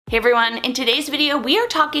Hey everyone, in today's video we are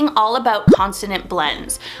talking all about consonant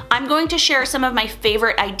blends. I'm going to share some of my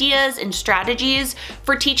favorite ideas and strategies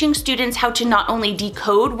for teaching students how to not only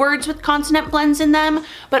decode words with consonant blends in them,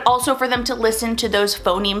 but also for them to listen to those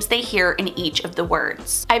phonemes they hear in each of the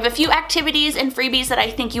words. I have a few activities and freebies that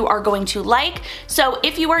I think you are going to like, so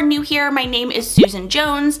if you are new here, my name is Susan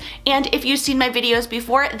Jones, and if you've seen my videos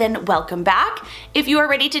before, then welcome back. If you are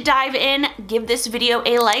ready to dive in, give this video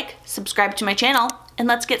a like, subscribe to my channel, and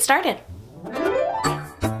let's get started.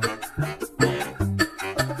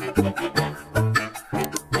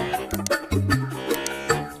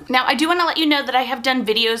 Now, I do want to let you know that I have done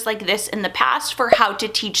videos like this in the past for how to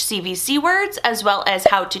teach CVC words as well as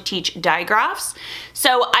how to teach digraphs.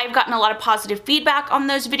 So I've gotten a lot of positive feedback on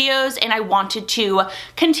those videos and I wanted to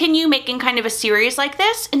continue making kind of a series like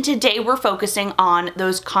this, and today we're focusing on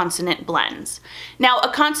those consonant blends. Now,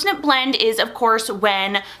 a consonant blend is, of course,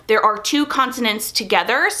 when there are two consonants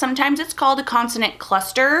together. Sometimes it's called a consonant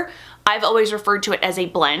cluster. I've always referred to it as a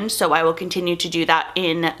blend, so I will continue to do that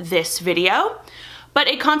in this video. But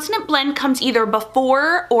a consonant blend comes either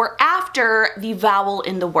before or after the vowel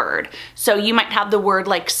in the word. So you might have the word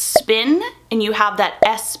like spin, and you have that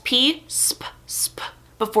SP, sp, sp,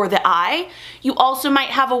 before the I. You also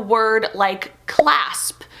might have a word like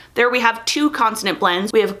clasp. There we have two consonant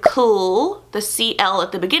blends. We have cl, the CL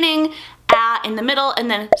at the beginning, a in the middle, and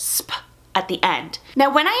then sp at the end. Now,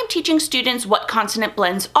 when I am teaching students what consonant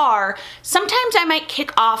blends are, sometimes I might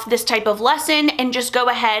kick off this type of lesson and just go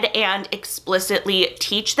ahead and explicitly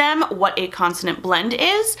teach them what a consonant blend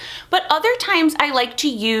is, but other times I like to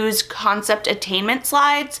use concept attainment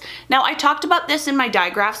slides. Now, I talked about this in my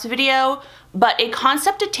digraphs video, but a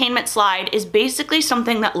concept attainment slide is basically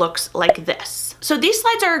something that looks like this. So these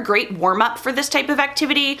slides are a great warm-up for this type of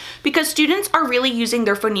activity because students are really using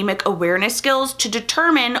their phonemic awareness skills to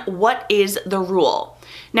determine what is the rule.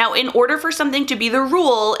 Now, in order for something to be the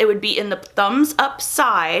rule, it would be in the thumbs up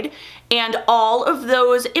side, and all of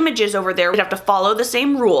those images over there would have to follow the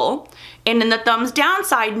same rule. And in the thumbs down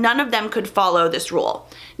side, none of them could follow this rule.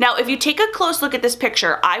 Now, if you take a close look at this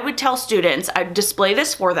picture, I would tell students, I'd display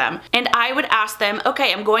this for them, and I would ask them,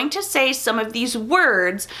 okay, I'm going to say some of these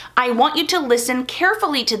words. I want you to listen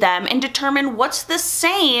carefully to them and determine what's the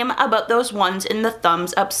same about those ones in the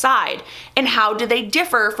thumbs up side, and how do they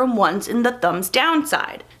differ from ones in the thumbs down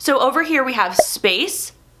side. So over here we have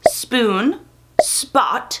space, spoon,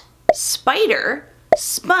 spot, spider,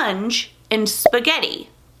 sponge, and spaghetti.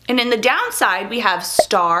 And in the downside, we have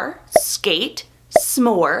star, skate,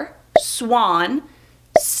 s'more, swan,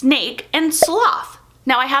 snake, and sloth.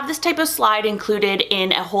 Now, I have this type of slide included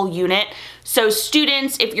in a whole unit. So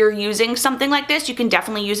students, if you're using something like this, you can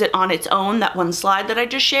definitely use it on its own, that one slide that I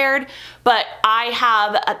just shared. But I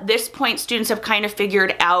have, at this point, students have kind of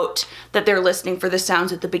figured out that they're listening for the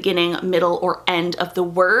sounds at the beginning, middle, or end of the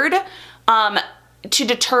word. To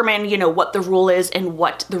determine, you know, what the rule is and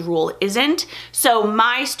what the rule isn't. So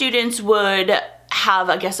my students would have,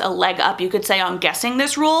 I guess, a leg up, you could say, on guessing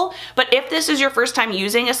this rule. But if this is your first time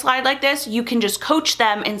using a slide like this, you can just coach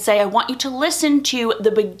them and say, I want you to listen to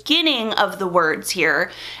the beginning of the words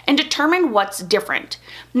here and determine what's different.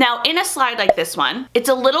 Now, in a slide like this one, it's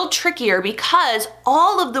a little trickier because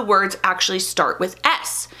all of the words actually start with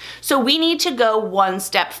S. So we need to go one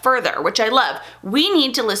step further, which I love. We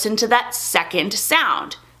need to listen to that second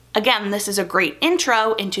sound. Again, this is a great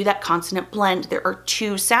intro into that consonant blend. There are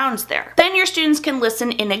two sounds there. Then your students can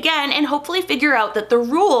listen in again and hopefully figure out that the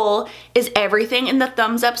rule is everything in the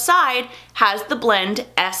thumbs up side has the blend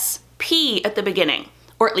SP at the beginning,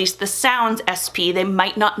 or at least the sounds SP. They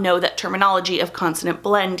might not know that terminology of consonant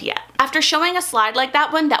blend yet. After showing a slide like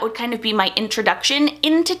that one, that would kind of be my introduction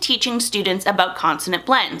into teaching students about consonant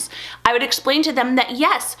blends. I would explain to them that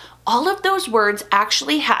yes, all of those words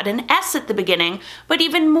actually had an S at the beginning, but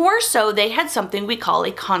even more so, they had something we call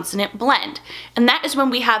a consonant blend. And that is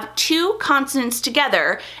when we have two consonants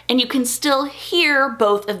together and you can still hear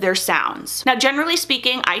both of their sounds. Now, generally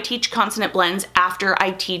speaking, I teach consonant blends after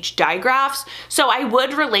I teach digraphs, so I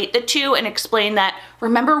would relate the two and explain that,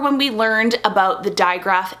 remember when we learned about the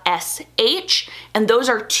digraph SH? And those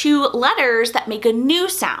are two letters that make a new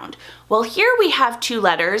sound. Well, here we have two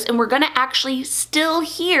letters and we're gonna actually still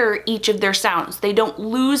hear each of their sounds. They don't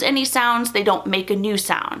lose any sounds, they don't make a new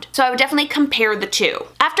sound. So I would definitely compare the two.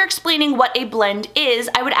 After explaining what a blend is,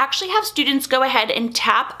 I would actually have students go ahead and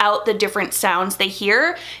tap out the different sounds they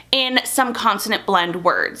hear in some consonant blend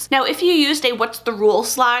words. Now, if you used a what's the rule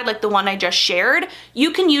slide like the one I just shared,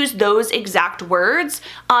 you can use those exact words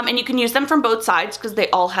and you can use them from both sides because they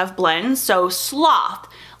all have blends. So sloth.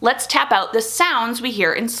 Let's tap out the sounds we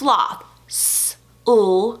hear in sloth. S,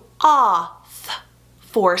 U, A, th,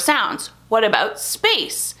 4 sounds. What about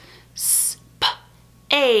space? S, p,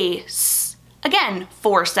 a, s. Again,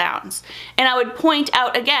 4 sounds. And I would point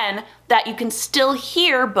out again that you can still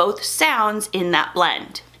hear both sounds in that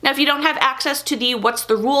blend. Now, if you don't have access to the What's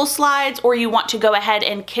the Rule slides, or you want to go ahead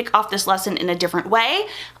and kick off this lesson in a different way,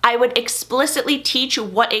 I would explicitly teach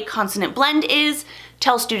what a consonant blend is,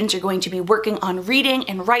 tell students you're going to be working on reading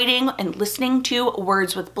and writing and listening to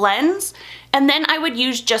words with blends, and then I would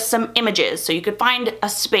use just some images. So you could find a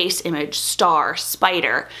space image, star,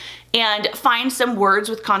 spider, and find some words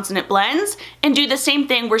with consonant blends and do the same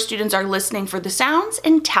thing where students are listening for the sounds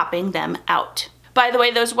and tapping them out. By the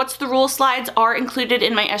way, those What's the Rule slides are included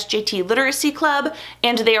in my SJT Literacy Club,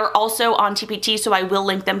 and they are also on TPT, so I will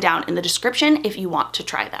link them down in the description if you want to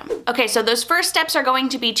try them. Okay, so those first steps are going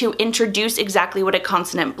to be to introduce exactly what a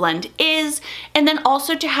consonant blend is, and then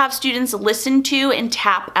also to have students listen to and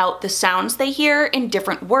tap out the sounds they hear in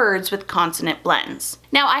different words with consonant blends.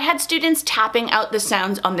 Now, I had students tapping out the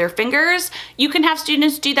sounds on their fingers. You can have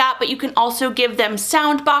students do that, but you can also give them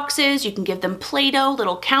sound boxes, you can give them Play-Doh,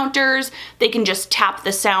 little counters. They can just tap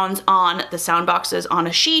the sounds on the sound boxes on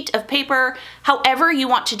a sheet of paper. However you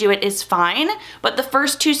want to do it is fine, but the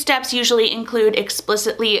first 2 steps usually include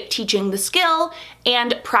explicitly teaching the skill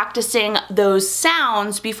and practicing those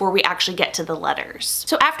sounds before we actually get to the letters.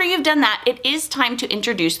 So after you've done that, it is time to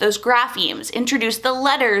introduce those graphemes, introduce the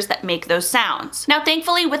letters that make those sounds. Now,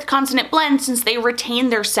 thankfully with consonant blends, since they retain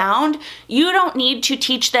their sound, you don't need to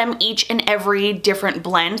teach them each and every different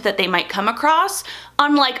blend that they might come across.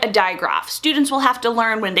 Unlike a digraph, students will have to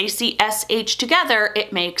learn when they see SH together,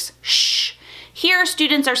 it makes sh. Here,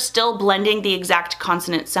 students are still blending the exact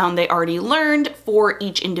consonant sound they already learned for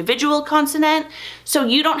each individual consonant, so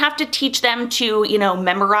you don't have to teach them to,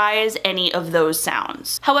 memorize any of those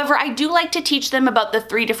sounds. However, I do like to teach them about the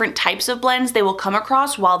 3 different types of blends they will come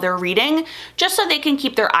across while they're reading, just so they can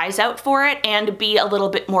keep their eyes out for it and be a little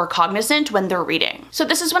bit more cognizant when they're reading. So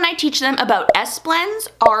this is when I teach them about S blends,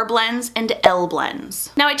 R blends, and L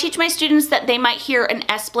blends. Now, I teach my students that they might hear an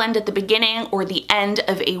S blend at the beginning or the end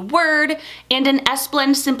of a word, and an S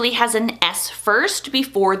blend simply has an S first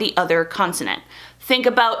before the other consonant. Think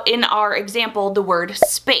about, in our example, the word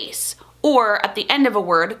space, or at the end of a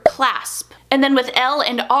word, clasp. And then with L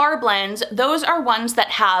and R blends, those are ones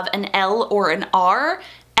that have an L or an R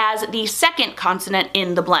as the second consonant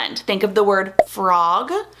in the blend. Think of the word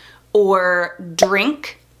frog or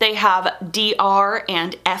drink. They have DR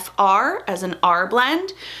and FR as an R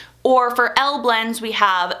blend. Or for L blends, we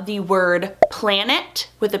have the word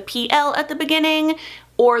planet with a PL at the beginning,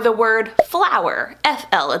 or the word flower,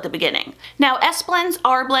 FL at the beginning. Now, S blends,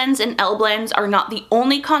 R blends, and L blends are not the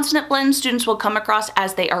only consonant blends students will come across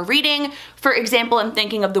as they are reading. For example, I'm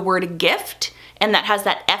thinking of the word gift, and that has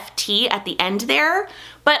that FT at the end there.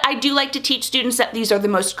 But I do like to teach students that these are the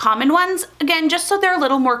most common ones, again, just so they're a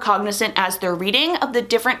little more cognizant as they're reading of the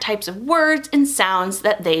different types of words and sounds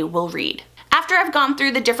that they will read. After I've gone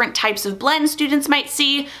through the different types of blends students might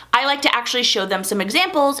see, I like to actually show them some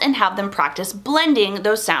examples and have them practice blending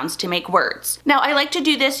those sounds to make words. Now, I like to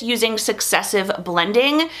do this using successive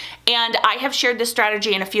blending, and I have shared this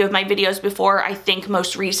strategy in a few of my videos before. I think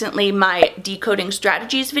most recently my decoding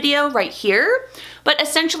strategies video right here. But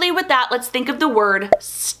essentially with that, let's think of the word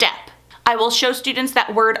step. I will show students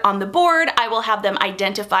that word on the board. I will have them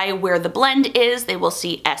identify where the blend is. They will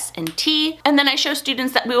see S and T. And then I show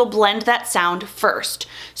students that we will blend that sound first.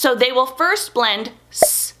 So they will first blend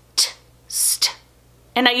st, st.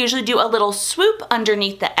 And I usually do a little swoop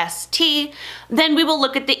underneath the ST. Then we will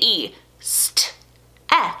look at the E, st,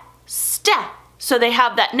 step. So they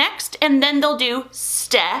have that next, and then they'll do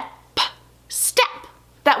step, step.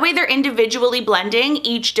 That way they're individually blending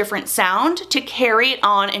each different sound to carry it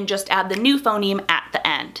on and just add the new phoneme at the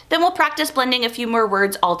end. Then we'll practice blending a few more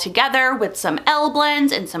words all together with some L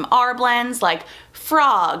blends and some R blends like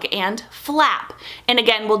frog and flap. And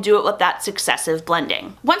again, we'll do it with that successive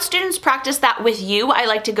blending. Once students practice that with you, I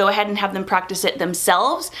like to go ahead and have them practice it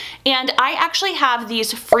themselves. And I actually have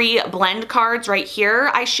these free blend cards right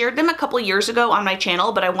here. I shared them a couple years ago on my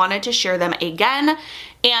channel, but I wanted to share them again.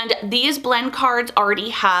 And these blend cards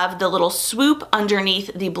already have the little swoop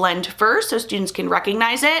underneath the blend first, so students can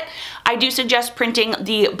recognize it. I do suggest printing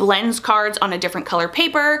the blends cards on a different color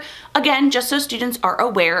paper, again, just so students are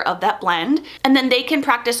aware of that blend. And then they can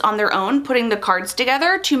practice on their own, putting the cards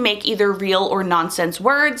together to make either real or nonsense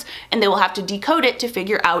words, and they will have to decode it to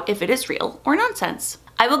figure out if it is real or nonsense.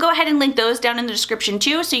 I will go ahead and link those down in the description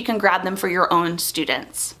too, so you can grab them for your own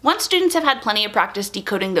students. Once students have had plenty of practice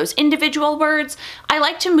decoding those individual words, I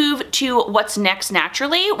like to move to what's next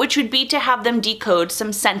naturally, which would be to have them decode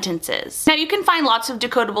some sentences. Now you can find lots of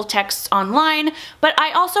decodable texts online, but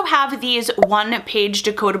I also have these one-page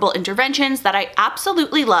decodable interventions that I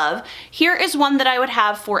absolutely love. Here is one that I would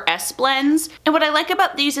have for S blends, and what I like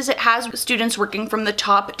about these is it has students working from the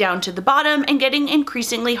top down to the bottom and getting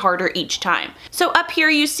increasingly harder each time. So up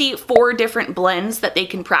here you see 4 different blends that they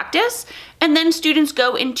can practice, and then students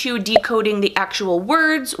go into decoding the actual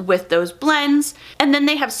words with those blends, and then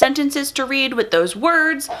they have sentences to read with those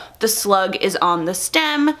words. The slug is on the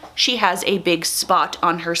stem, she has a big spot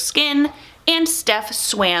on her skin, and Steph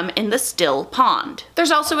swam in the still pond.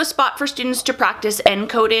 There's also a spot for students to practice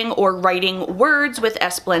encoding or writing words with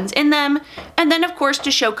S blends in them, and then of course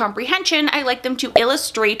to show comprehension, I like them to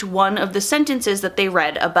illustrate one of the sentences that they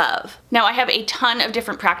read above. Now I have a ton of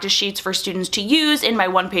different practice sheets for students to use in my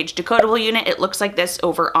one-page decodable unit. It looks like this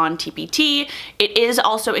over on TPT. It is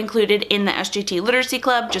also included in the SJT Literacy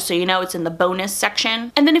Club, just so you know, it's in the bonus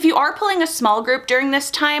section. And then if you are pulling a small group during this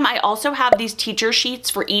time, I also have these teacher sheets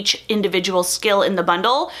for each individual skill in the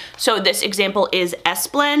bundle. So this example is S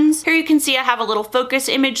blends. Here you can see I have a little focus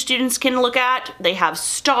image students can look at. They have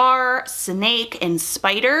star, snake, and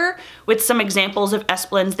spider with some examples of S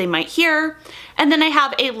blends they might hear. And then I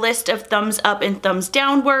have a list of thumbs up and thumbs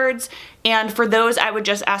down words. And for those, I would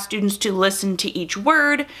just ask students to listen to each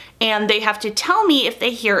word, and they have to tell me if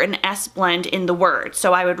they hear an S blend in the word.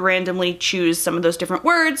 So I would randomly choose some of those different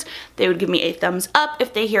words. They would give me a thumbs up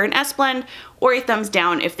if they hear an S blend, or a thumbs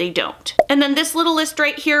down if they don't. And then this little list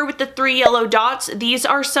right here with the 3 yellow dots, these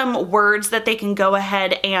are some words that they can go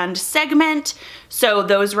ahead and segment. So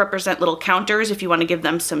those represent little counters if you want to give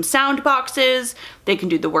them some sound boxes. They can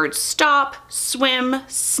do the words stop, swim,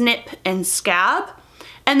 snip, and scab.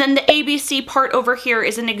 And then the ABC part over here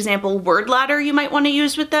is an example word ladder you might want to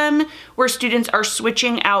use with them, where students are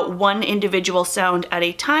switching out one individual sound at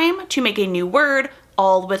a time to make a new word,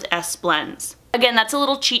 all with S blends. Again, that's a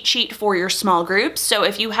little cheat sheet for your small groups. So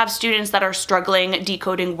if you have students that are struggling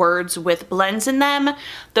decoding words with blends in them,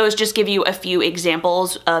 those just give you a few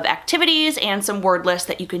examples of activities and some word lists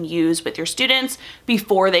that you can use with your students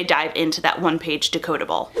before they dive into that one-page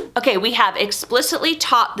decodable. Okay, we have explicitly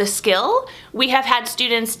taught the skill. We have had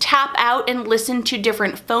students tap out and listen to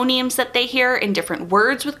different phonemes that they hear in different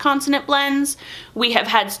words with consonant blends. We have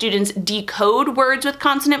had students decode words with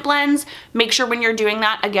consonant blends. Make sure when you're doing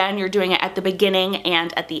that, again, you're doing it at the beginning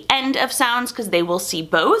and at the end of sounds because they will see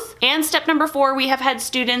both. And step number 4, we have had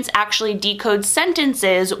students actually decode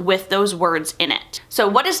sentences with those words in it. So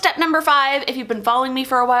what is step number 5? If you've been following me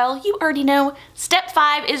for a while, you already know. Step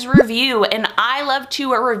 5 is review, and I love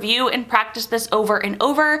to review and practice this over and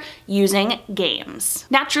over using games.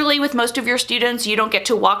 Naturally, with most of your students, you don't get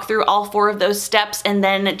to walk through all 4 of those steps and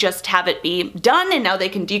then just have it be done and now they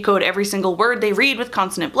can decode every single word they read with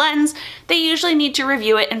consonant blends. They usually need to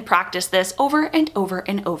review it and practice this over and over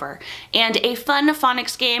and over. And a fun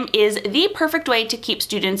phonics game is the perfect way to keep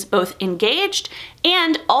students both engaged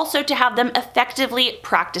and also to have them effectively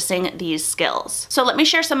practicing these skills. So let me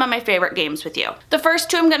share some of my favorite games with you. The first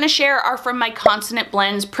 2 I'm going to share are from my Consonant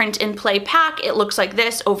Blends print and play pack. It looks like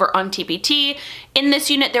this over on TPT. In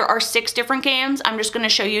this unit there are 6 different games. I'm just going to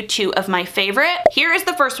show you 2 of my favorite. Here is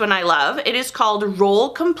the first one I love. It is called Roll,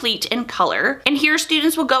 Complete, and Color. And here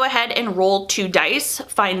students will go ahead and roll 2 dice,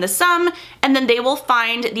 find the sum, and then they will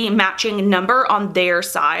find the matching number on their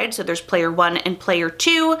side. So there's player 1 and player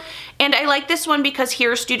 2. And I like this one because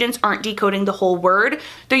here students aren't decoding the whole word.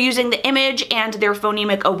 They're using the image and their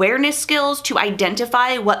phonemic awareness skills to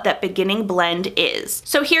identify what that beginning blend is.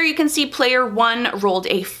 So here you can see player 1 rolled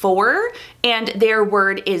a 4 and their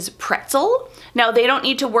word is pretzel. Now they don't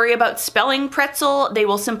need to worry about spelling pretzel. They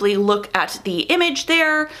will simply look at the image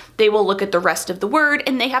there. They will look at the rest of the word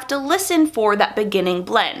and they have to listen for that beginning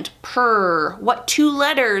blend. Per, what 2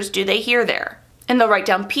 letters do they hear there? And they'll write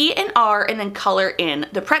down P and R and then color in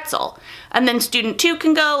the pretzel. And then student 2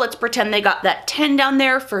 can go, let's pretend they got that 10 down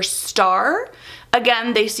there for star.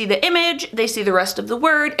 Again, they see the image, they see the rest of the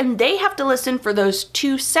word, and they have to listen for those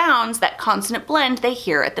 2 sounds, that consonant blend they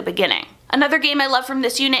hear at the beginning. Another game I love from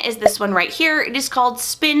this unit is this one right here. It is called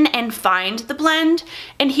Spin and Find the Blend.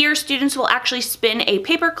 And here students will actually spin a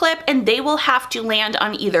paper clip and they will have to land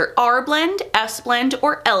on either R blend, S blend,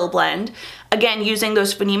 or L blend. Again, using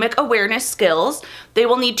those phonemic awareness skills, they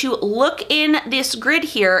will need to look in this grid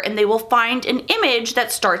here and they will find an image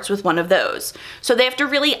that starts with one of those. So they have to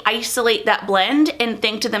really isolate that blend and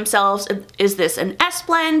think to themselves, is this an S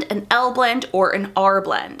blend, an L blend, or an R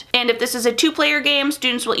blend? And if this is a 2-player game,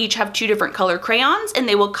 students will each have 2 different color crayons and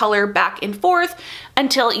they will color back and forth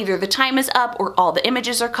until either the time is up or all the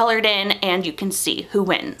images are colored in and you can see who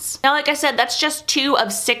wins. Now, like I said, that's just 2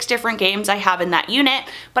 of 6 different games I have in that unit,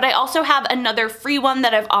 but I also have another free one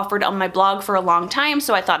that I've offered on my blog for a long time,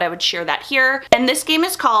 so I thought I would share that here. And this game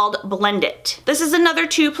is called Blend It. This is another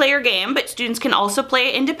 2-player game, but students can also play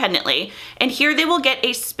it independently. And here they will get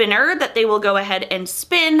a spinner that they will go ahead and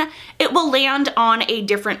spin. It will land on a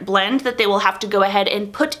different blend that they will have to go ahead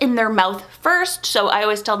and put in their mouth first. So I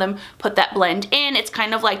always tell them, put that blend in. It's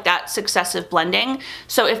kind of like that successive blending.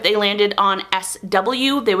 So if they landed on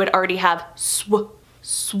SW, they would already have sw,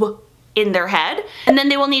 sw in their head. And then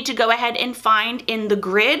they will need to go ahead and find in the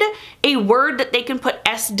grid a word that they can put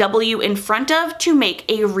SW in front of to make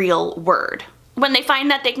a real word. When they find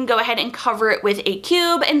that, they can go ahead and cover it with a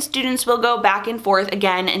cube, and students will go back and forth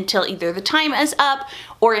again until either the time is up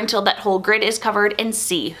or until that whole grid is covered and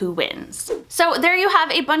see who wins. So there you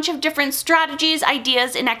have a bunch of different strategies,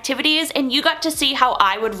 ideas, and activities, and you got to see how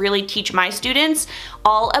I would really teach my students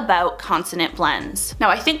all about consonant blends. Now,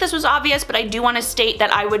 I think this was obvious, but I do want to state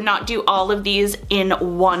that I would not do all of these in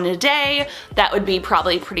one day. That would be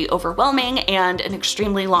probably pretty overwhelming and an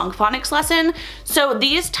extremely long phonics lesson. So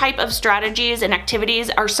these type of strategies and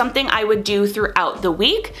activities are something I would do throughout the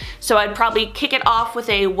week. So I'd probably kick it off with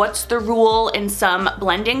a what's the rule and some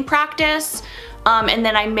blending practice. And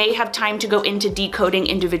then I may have time to go into decoding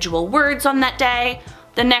individual words on that day.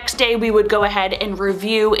 The next day we would go ahead and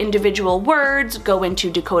review individual words, go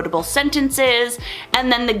into decodable sentences,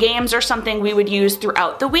 and then the games are something we would use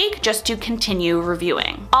throughout the week just to continue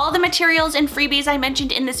reviewing. All the materials and freebies I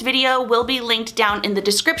mentioned in this video will be linked down in the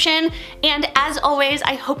description, and as always,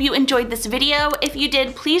 I hope you enjoyed this video. If you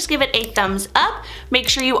did, please give it a thumbs up, make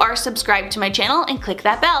sure you are subscribed to my channel, and click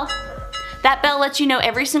that bell. That bell lets you know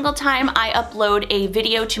every single time I upload a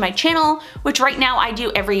video to my channel, which right now I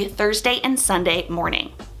do every Thursday and Sunday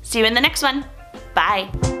morning. See you in the next one. Bye.